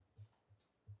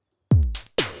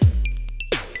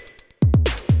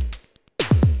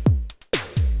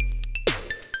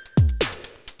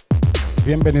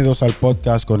Bienvenidos al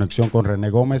podcast Conexión con René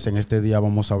Gómez. En este día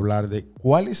vamos a hablar de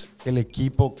cuál es el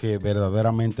equipo que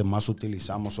verdaderamente más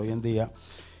utilizamos hoy en día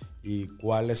y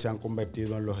cuáles se han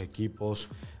convertido en los equipos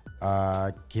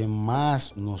que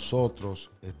más nosotros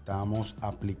estamos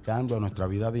aplicando a nuestra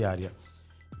vida diaria.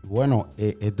 Y bueno,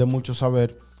 es de mucho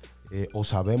saber o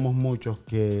sabemos muchos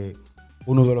que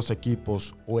uno de los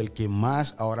equipos o el que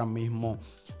más ahora mismo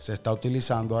se está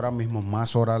utilizando, ahora mismo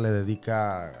más horas le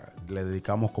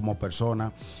dedicamos como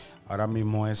persona, ahora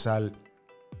mismo es al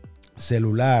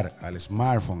celular, al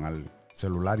smartphone, al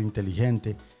celular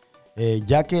inteligente,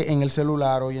 ya que en el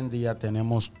celular hoy en día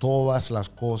tenemos todas las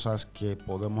cosas que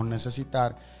podemos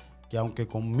necesitar, que aunque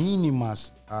con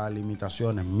mínimas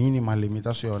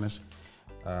limitaciones,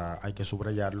 hay que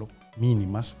subrayarlo,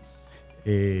 mínimas,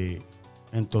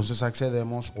 entonces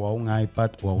accedemos o a un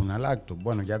iPad o a una laptop.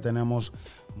 Bueno, ya tenemos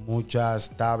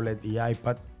muchas tablets y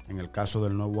iPad, en el caso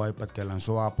del nuevo iPad que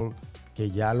lanzó Apple, que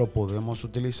ya lo podemos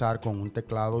utilizar con un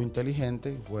teclado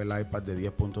inteligente. Fue el iPad de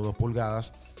 10.2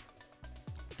 pulgadas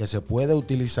que se puede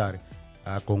utilizar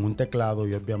con un teclado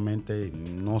y obviamente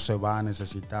no se va a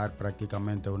necesitar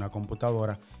prácticamente una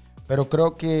computadora. Pero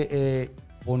creo que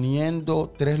poniendo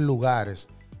tres lugares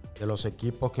de los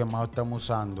equipos que más estamos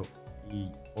usando y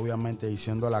obviamente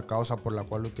diciendo la causa por la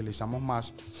cual lo utilizamos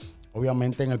más,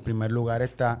 obviamente en el primer lugar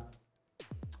está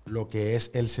lo que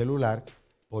es el celular,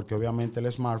 porque obviamente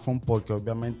el smartphone, porque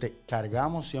obviamente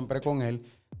cargamos siempre con él,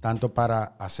 tanto para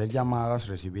hacer llamadas,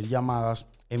 recibir llamadas,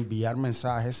 enviar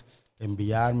mensajes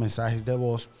de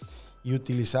voz y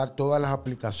utilizar todas las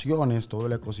aplicaciones, todo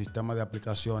el ecosistema de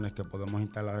aplicaciones que podemos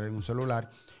instalar en un celular.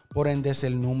 Por ende es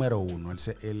el número uno.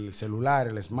 El celular,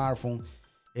 el smartphone,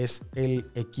 es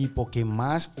el equipo que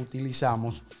más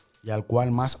utilizamos y al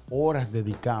cual más horas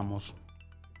dedicamos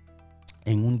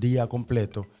en un día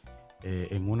completo,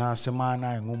 en una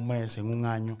semana, en un mes, en un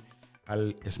año.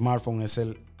 Al smartphone es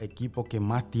el equipo que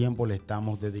más tiempo le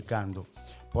estamos dedicando,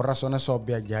 por razones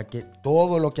obvias, ya que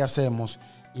todo lo que hacemos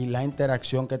y la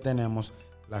interacción que tenemos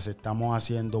las estamos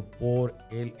haciendo por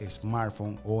el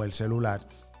smartphone o el celular,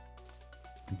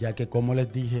 ya que, como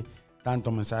les dije,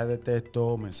 tanto mensajes de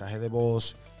texto, mensajes de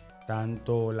voz,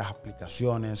 tanto las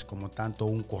aplicaciones como tanto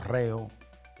un correo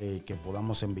que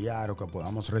podamos enviar o que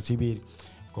podamos recibir,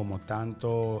 como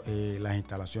tanto las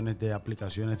instalaciones de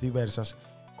aplicaciones diversas,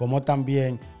 como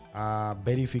también a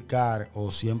verificar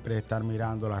o siempre estar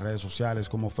mirando las redes sociales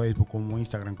como Facebook, como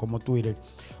Instagram, como Twitter.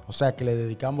 O sea que le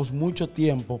dedicamos mucho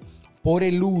tiempo por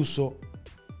el uso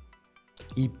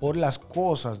y por las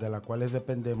cosas de las cuales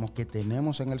dependemos que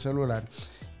tenemos en el celular,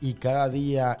 y cada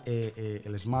día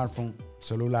el smartphone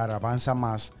celular avanza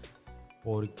más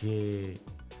porque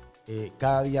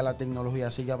cada día la tecnología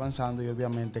sigue avanzando y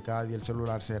obviamente cada día el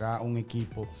celular será un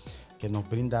equipo que nos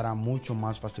brindará mucho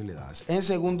más facilidades. En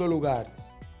segundo lugar,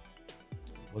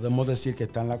 podemos decir que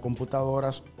están las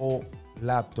computadoras o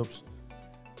laptops,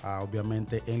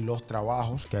 obviamente en los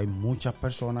trabajos, que hay muchas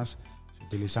personas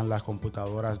utilizan las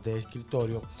computadoras de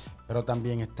escritorio, pero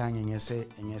también están en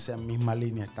esa misma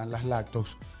línea, están las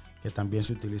laptops, que también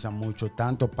se utilizan mucho,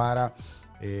 tanto para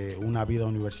una vida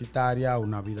universitaria,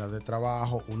 una vida de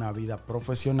trabajo, una vida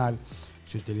profesional.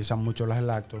 Se utilizan mucho las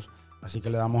laptops, así que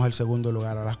le damos el segundo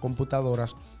lugar a las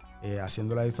computadoras,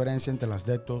 haciendo la diferencia entre las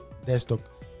desktop,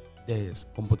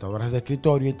 computadoras de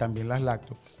escritorio, y también las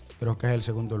laptops. Creo que es el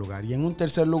segundo lugar. Y en un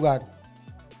tercer lugar,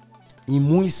 y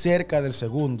muy cerca del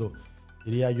segundo,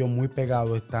 diría yo muy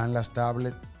pegado, están las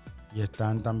tablets y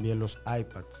están también los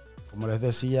iPads. Como les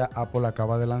decía, Apple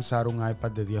acaba de lanzar un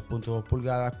iPad de 10.2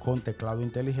 pulgadas con teclado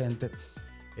inteligente,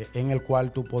 en el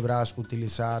cual tú podrás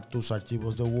utilizar tus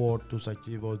archivos de Word, tus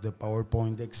archivos de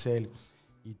PowerPoint, de Excel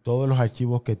y todos los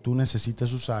archivos que tú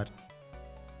necesites usar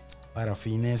para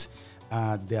fines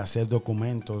de hacer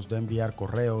documentos, de enviar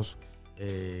correos.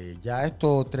 Ya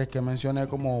estos tres que mencioné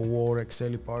como Word,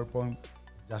 Excel y PowerPoint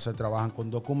ya se trabajan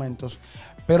con documentos,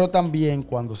 pero también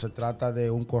cuando se trata de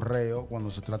un correo,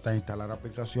 cuando se trata de instalar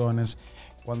aplicaciones,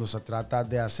 cuando se trata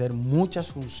de hacer muchas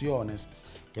funciones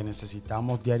que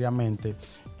necesitamos diariamente,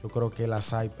 yo creo que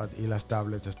las iPads y las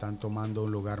tablets están tomando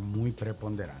un lugar muy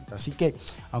preponderante. Así que,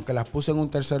 aunque las puse en un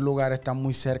tercer lugar, están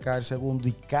muy cerca del segundo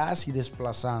y casi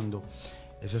desplazando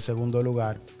ese segundo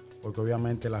lugar, porque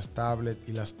obviamente las tablets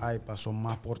y las iPads son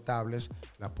más portables,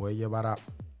 las puedes llevar a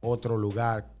otro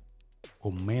lugar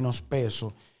con menos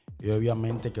peso y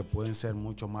obviamente que pueden ser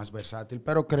mucho más versátiles.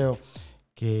 Pero creo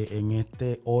que en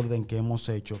este orden que hemos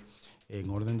hecho, en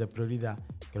orden de prioridad,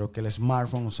 creo que el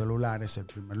smartphone o celular es el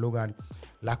primer lugar.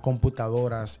 Las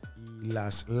computadoras y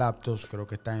las laptops creo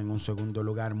que están en un segundo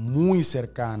lugar, muy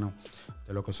cercano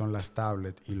de lo que son las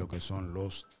tablets y lo que son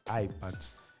los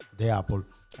iPads de Apple.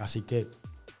 Así que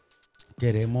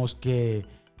queremos que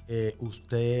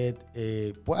usted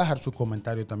pueda dejar su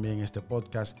comentario también en este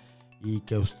podcast y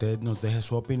que usted nos deje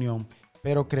su opinión,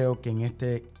 pero creo que en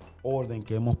este orden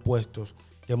que hemos puesto,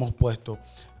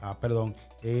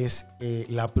 es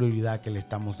la prioridad que le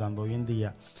estamos dando hoy en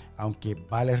día, aunque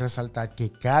vale resaltar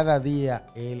que cada día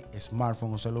el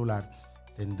smartphone o celular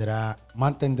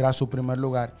mantendrá su primer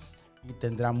lugar y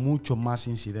tendrá mucho más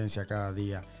incidencia cada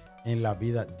día en la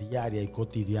vida diaria y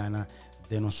cotidiana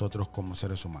de nosotros como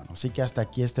seres humanos. Así que hasta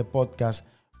aquí este podcast,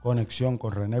 Conexión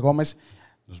con René Gómez.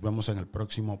 Nos vemos en el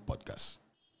próximo podcast.